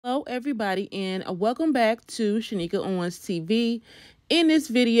everybody, and welcome back to Shanika Owens TV. In this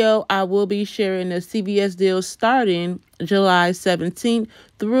video, I will be sharing the CVS deal starting July 17th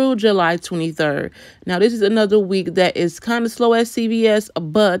through July 23rd. Now, this is another week that is kind of slow at CVS,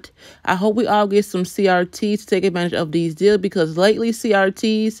 but I hope we all get some CRTs to take advantage of these deals because lately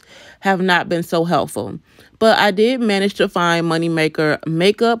CRTs have not been so helpful. But I did manage to find Moneymaker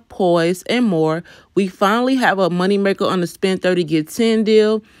makeup, Poise, and more. We finally have a Moneymaker on the spend 30 get 10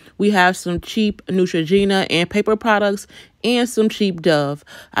 deal. We have some cheap Neutrogena and paper products and some cheap Dove.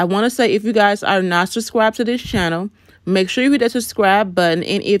 I want to say if you guys are not subscribed to this channel, make sure you hit that subscribe button.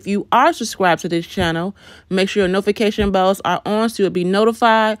 And if you are subscribed to this channel, make sure your notification bells are on so you'll be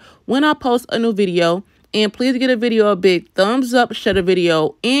notified when I post a new video. And please give the video a big thumbs up, share the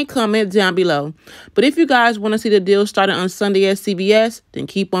video, and comment down below. But if you guys want to see the deal starting on Sunday at CVS, then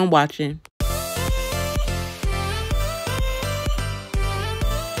keep on watching.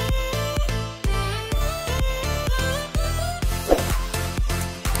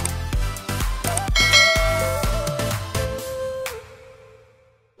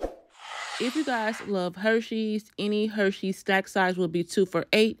 If you guys love Hershey's, any Hershey stack size will be 2 for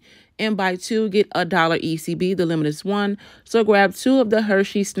 $8. And buy 2, get $1 ECB. The limit is 1. So grab 2 of the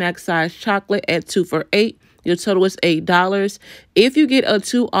Hershey snack size chocolate at 2 for $8. Your total is $8. If you get a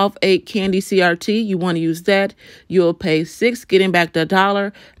 2 off 8 candy CRT, you want to use that. You'll pay $6, getting back the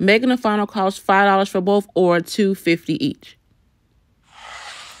 $1, making the final cost $5 for both or $2.50 each.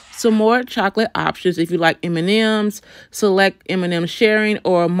 Some more chocolate options. If you like M&M's, select M&M sharing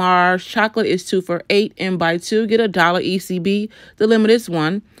or Mars chocolate is 2 for $8 and buy 2 get $1 ECB. The limit is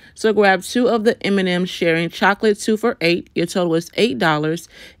 1. So grab 2 of the M&M sharing chocolate 2 for $8. Your total is $8.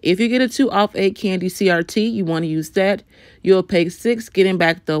 If you get a 2 off 8 candy CRT, you want to use that. You'll pay $6, getting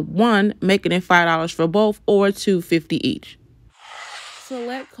back the 1, making it $5 for both or $2.50 each.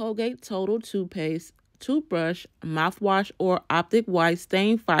 Select Colgate Total toothpaste, toothbrush, mouthwash, or Optic White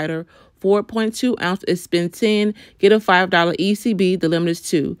Stain Fighter. 4.2 ounce is spend 10, get a $5 ECB. The limit is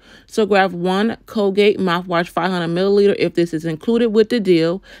 2. So grab 1 Colgate mouthwash 500 milliliter if this is included with the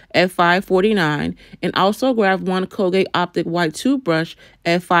deal at $5.49, and also grab 1 Colgate Optic White toothbrush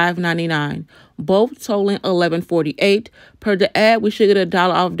at $5.99. Both totaling $11.48. Per the ad, we should get $1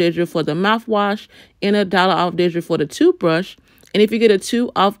 off digital for the mouthwash and $1 off digital for the toothbrush. And if you get a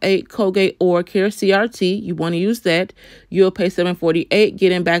 2 off 8 Colgate Oral Care CRT, you want to use that. You'll pay $7.48,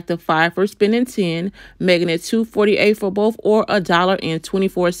 getting back the 5 for spending 10, making it $2.48 for both or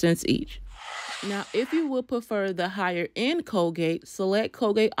 $1.24 each. Now, if you would prefer the higher end Colgate, select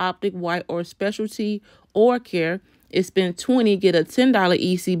Colgate Optic White or Specialty or Care. It's spend 20, get a $10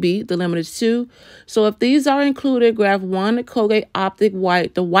 ECB. The limit is 2. So if these are included, grab 1 Colgate Optic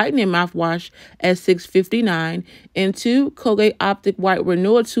White, the whitening mouthwash at $6.59, and 2 Colgate Optic White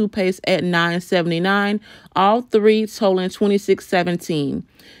Renewal toothpaste at $9.79. All 3 totaling $26.17.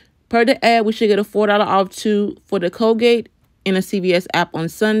 Per the ad, we should get a $4 off 2 for the Colgate in a CVS app on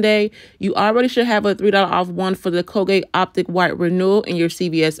Sunday. You already should have a $3 off 1 for the Colgate Optic White Renewal in your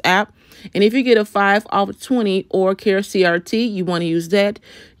CVS app. And if you get a 5 off 20 Oral Care CRT, you want to use that.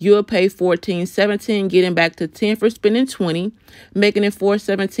 You'll pay $14.17, getting back to 10 for spending 20, making it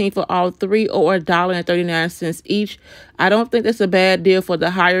 $4.17 for all 3 or $1.39 each. I don't think that's a bad deal for the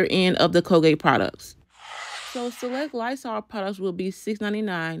higher end of the Colgate products. So select Lysol products will be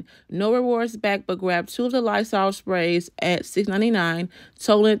 $6.99. No rewards back, but grab 2 of the Lysol sprays at $6.99,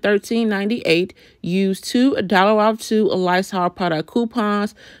 totaling $13.98. Use $2 off 2 Lysol product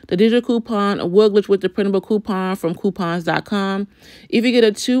coupons. The digital coupon will glitch with the printable coupon from coupons.com. If you get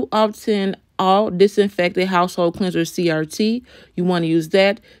a 2 off 10 all disinfected household cleanser CRT, you want to use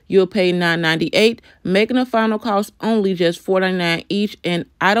that. You'll pay $9.98, making the final cost only just $4.99 each. And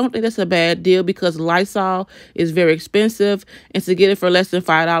I don't think that's a bad deal because Lysol is very expensive, and to get it for less than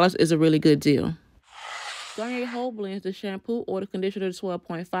 $5 is a really good deal. Garnier Whole Blends, the shampoo or the conditioner,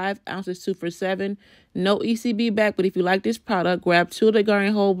 12.5 ounces, 2 for $7. No ECB back, but if you like this product, grab 2 of the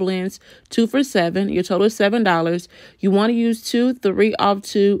Garnier Whole Blends, 2 for $7. Your total is $7. You want to use 2 3 off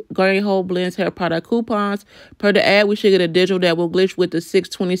 2 Garnier Whole Blends hair product coupons. Per the ad, we should get a digital that will glitch with the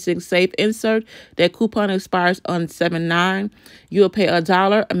 626 safe insert. That coupon expires on 7/9. You'll pay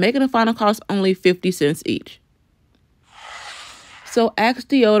 $1, making the final cost only 50 cents each. So Axe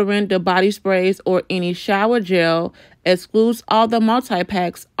deodorant, the body sprays, or any shower gel excludes all the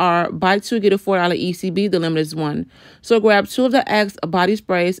multi-packs are buy 2 get a $4 ECB. The limit is 1. So grab 2 of the Axe body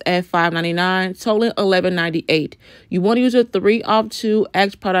sprays at $5.99, totaling $11.98. You want to use a 3 off 2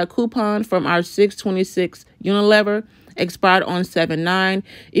 Axe product coupon from our 626 Unilever expired on 7/9.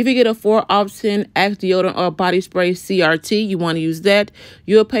 If you get a 4 off 10 Axe deodorant or body spray CRT, you want to use that,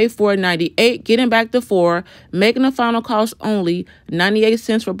 you'll pay $4.98, getting back the 4, making the final cost only 98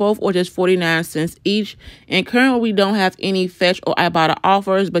 cents for both or just 49 cents each. And currently we don't have any Fetch or Ibotta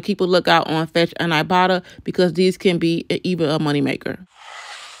offers, but keep a lookout on Fetch and Ibotta because these can be even a moneymaker.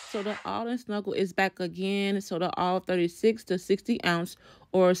 So the All and Snuggle is back again. So the All 36 to 60 ounce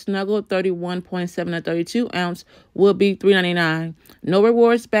or Snuggle 31.7 to 32 ounce will be $3.99. No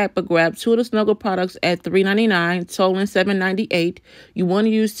rewards back, but grab 2 of the Snuggle products at $3.99, totaling $7.98. You want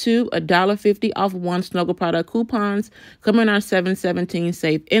to use 2 $1.50 off 1 Snuggle product coupons. Come in our 7/17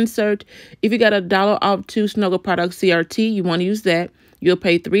 safe insert. If you got $1 off 2 Snuggle product CRT, you want to use that. You'll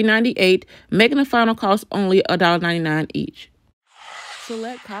pay $3.98, making the final cost only $1.99 each.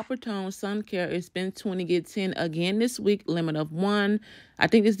 Select Copper Tone Sun Care is spend 20 get 10 again this week, limit of 1. I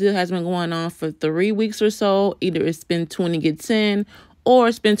think this deal has been going on for 3 weeks or so. Either it's spend 20 get 10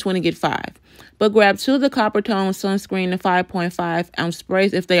 or spend 20 get 5. But grab 2 of the Copper Tone sunscreen and 5.5 ounce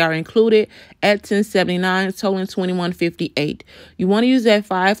sprays if they are included at $10.79, totaling $21.58. You want to use that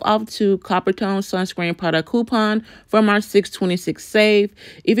 5 off 2 Copper Tone sunscreen product coupon from our 626 save.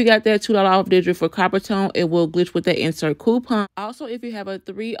 If you got that $2 off digital for Copper Tone, it will glitch with that insert coupon. Also, if you have a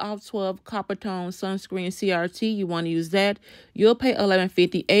 3 off 12 Copper Tone sunscreen CRT, you want to use that. You'll pay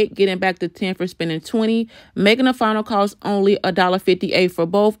 $11.58, getting back to 10 for spending 20, making the final cost only $1.58 for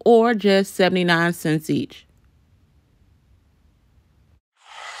both or just 79 cents each.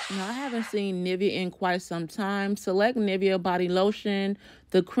 Now, I haven't seen Nivea in quite some time. Select Nivea body lotion,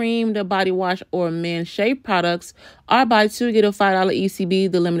 the cream, the body wash, or men's shave products are buy 2 get a $5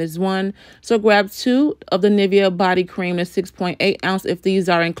 ECB. The limit is 1. So grab 2 of the Nivea body cream, the 6.8 ounce if these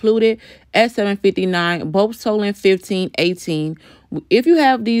are included at $7.59, both totaling $15.18. If you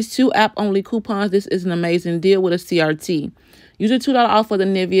have these 2 app only coupons, this is an amazing deal with a CRT. Use a $2 off for the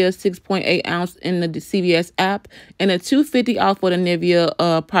Nivea 6.8 ounce in the CVS app and a $2.50 off for the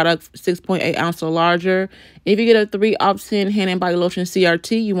Nivea product 6.8 ounce or larger. If you get a 3 off 10 hand and body lotion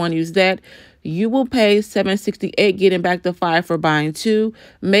CRT, you want to use that. You will pay $7.68, getting back the 5 for buying 2,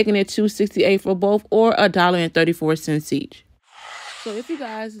 making it $2.68 for both or $1.34 each. So if you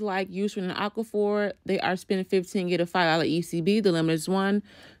guys like Eucerin and Aquaphor, they are spending $15 get a $5 ECB. The limit is 1.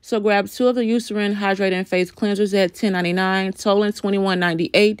 So grab 2 of the Eucerin Hydrating Face Cleansers at $10.99, totaling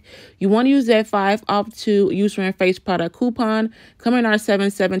 $21.98. You want to use that 5 off 2 Eucerin Face product coupon. Come in our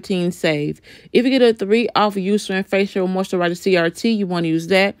 7/17 save. If you get a 3 off Eucerin Facial Moisturizer CRT, you want to use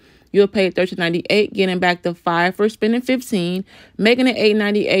that. You'll pay $13.98, getting back the 5 for spending $15, making it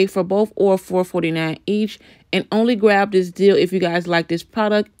 $8.98 for both or $4.49 each. And only grab this deal if you guys like this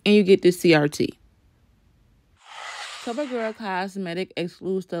product and you get this CRT. CoverGirl Cosmetic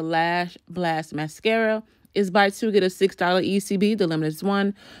excludes the Lash Blast Mascara. Is buy 2 get a $6 ECB. The limit is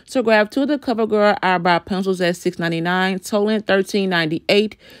 1. So grab 2 of the CoverGirl eyebrow pencils at $6.99, totaling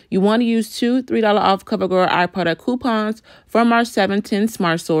 $13.98. You want to use 2 $3 off CoverGirl eye product coupons from our 710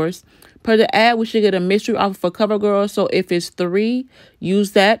 Smart Source. Per the ad, we should get a mystery offer for CoverGirl. So if it's 3,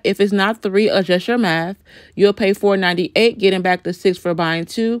 use that. If it's not 3, adjust your math. You'll pay $4.98, getting back the 6 for buying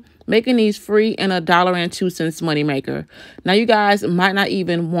 2, making these free and $1.02 moneymaker. Now, you guys might not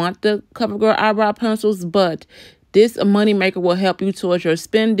even want the CoverGirl eyebrow pencils, but this moneymaker will help you towards your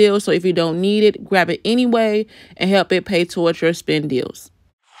spend deal. So if you don't need it, grab it anyway and help it pay towards your spend deals.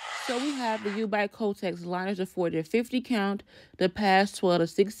 So we have the U by Kotex liners, the 40 to 50 count, the past 12 to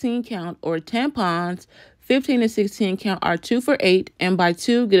 16 count, or tampons, 15 to 16 count are 2 for $8, and buy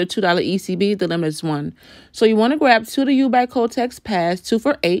 2 get a $2 ECB. The limit is 1. So you want to grab 2 of the U by Kotex pads, 2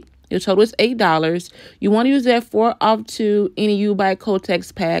 for $8. Your total is $8. You want to use that 4 off 2 any U by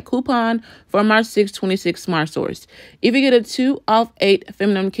Kotex pad coupon from our 626 Smart Source. If you get a 2 off 8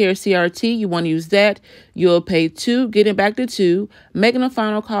 Feminine Care CRT, you want to use that. You'll pay 2, getting back to 2, making the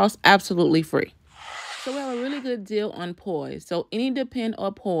final cost absolutely free. So we have a really good deal on Poise. So any Depend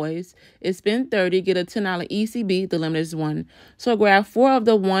or Poise is spend $30, get a $10 ECB. The limit is 1. So grab 4 of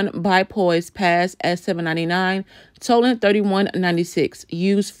the 1 by Poise pads at $7.99, totaling $31.96.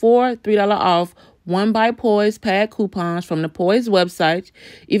 Use 4 $3 off 1 by Poise pad coupons from the Poise website.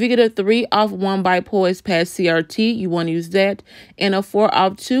 If you get a 3 off 1 by Poise pad CRT, you want to use that, and a 4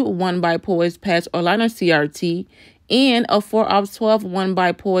 off 2 1 by Poise pads or liner CRT, and a 4 off 12 1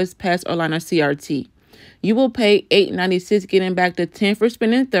 by Poise pads or liner CRT. You will pay $8.96, getting back to 10 for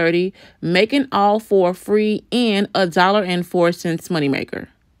spending $30, making all 4 free and $1.04 moneymaker.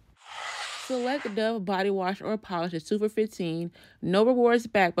 Select Dove body wash or polish is 2 for $15. No rewards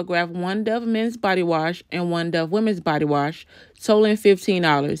back, but grab 1 Dove men's body wash and 1 Dove women's body wash, totaling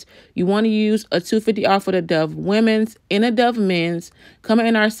 $15. You want to use a $2.50 off for the Dove women's and a Dove men's, coming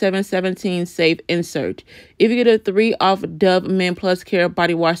in our 717 Save insert. If you get a 3 off Dove Men Plus Care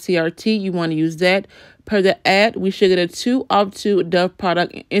body wash CRT, you want to use that. Per the ad, we should get a 2 off 2 Dove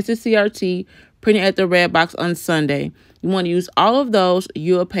product instant CRT printed at the red box on Sunday. You want to use all of those,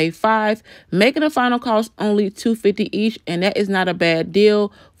 you'll pay $5, making the final cost only $2.50 each, and that is not a bad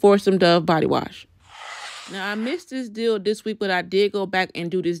deal for some Dove body wash. Now, I missed this deal this week, but I did go back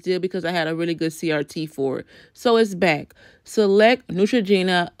and do this deal because I had a really good CRT for it. So it's back. Select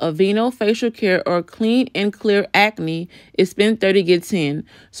Neutrogena, Aveeno Facial Care, or Clean and Clear Acne. It's spend 30, get 10.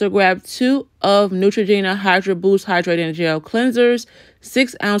 So grab 2 of Neutrogena Hydra Boost Hydrating Gel Cleansers,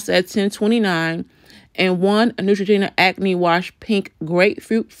 6 ounce at $10.29. And 1 Neutrogena Acne Wash Pink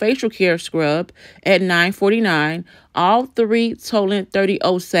Grapefruit Facial Care Scrub at $9.49. All 3 totaling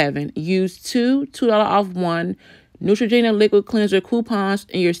 $30.07. Use $2 off 1 Neutrogena Liquid Cleanser coupons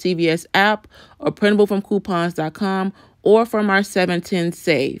in your CVS app or printable from coupons.com or from our 710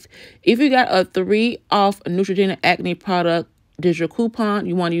 Save. If you got a 3 off Neutrogena Acne product digital coupon,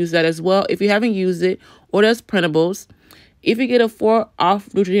 you want to use that as well. If you haven't used it, or there's printables. If you get a 4 off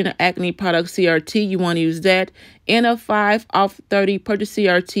Neutrogena Acne product CRT, you want to use that. And a 5 off 30 purchase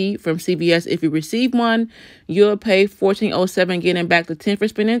CRT from CVS. If you receive one, you'll pay $14.07, getting back to 10 for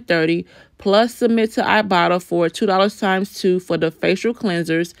spending 30. Plus submit to Ibotta for $2 times 2 for the facial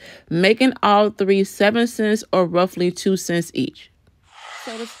cleansers, making all 3 7 cents or roughly 2 cents each.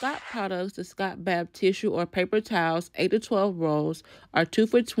 So the Scott products, the Scott Bath tissue or paper towels, 8 to 12 rolls, are 2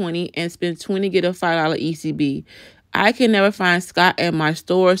 for $20 and spend $20, get a $5 ECB. I can never find Scott at my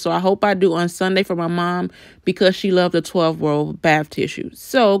store, so I hope I do on Sunday for my mom because she loved the 12-roll bath tissue.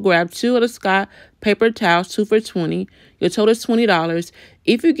 So grab 2 of the Scott paper towels, 2 for $20. Your total is $20.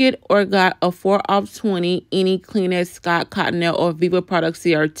 If you get or got a 4 off 20 any Kleenex, Scott, Cottonelle, or Viva product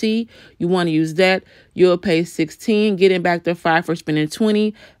CRT, you want to use that. You'll pay $16, getting back the $5 for spending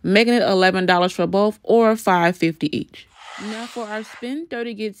 $20, making it $11 for both or $5.50 each. Now for our spend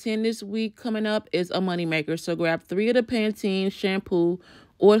 30 get 10 this week coming up is a moneymaker. So grab 3 of the Pantene shampoo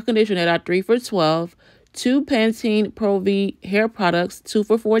or conditioner that are 3 for $12, 2 Pantene Pro V hair products, 2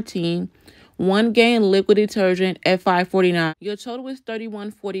 for $14, 1 Gain liquid detergent at $5.49. Your total is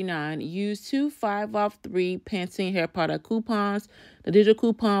 $31.49. Use 2 5 off 3 Pantene hair product coupons. The digital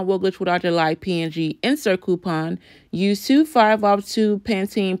coupon will glitch without your live PNG insert coupon. Use 2 5 off 2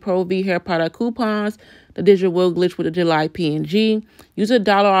 Pantene Pro V hair product coupons. The digital will glitch with the July PNG. Use $1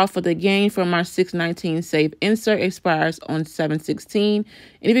 off for the gain from our 619 Save insert, expires on 7/16. And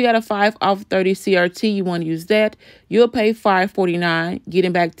if you got a 5 off 30 CRT, you want to use that. You'll pay $5.49,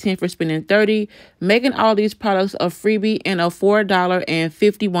 getting back 10 for spending 30, making all these products a freebie and a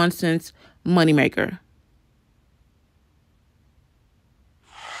 $4.51 moneymaker.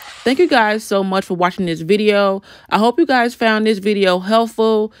 Thank you guys so much for watching this video. I hope you guys found this video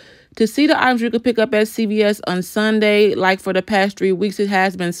helpful. To see the items you can pick up at CVS on Sunday, like for the past 3 weeks, it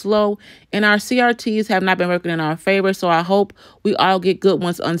has been slow, and our CRTs have not been working in our favor, so I hope we all get good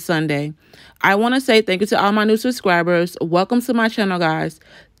ones on Sunday. I want to say thank you to all my new subscribers. Welcome to my channel, guys.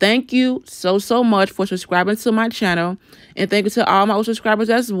 Thank you so much for subscribing to my channel, and thank you to all my old subscribers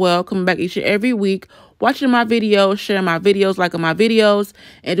as well, coming back each and every week, watching my videos, sharing my videos, liking my videos,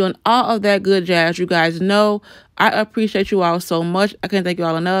 and doing all of that good jazz. You guys know I appreciate you all so much. I can't thank you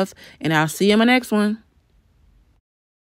all enough, and I'll see you in my next one.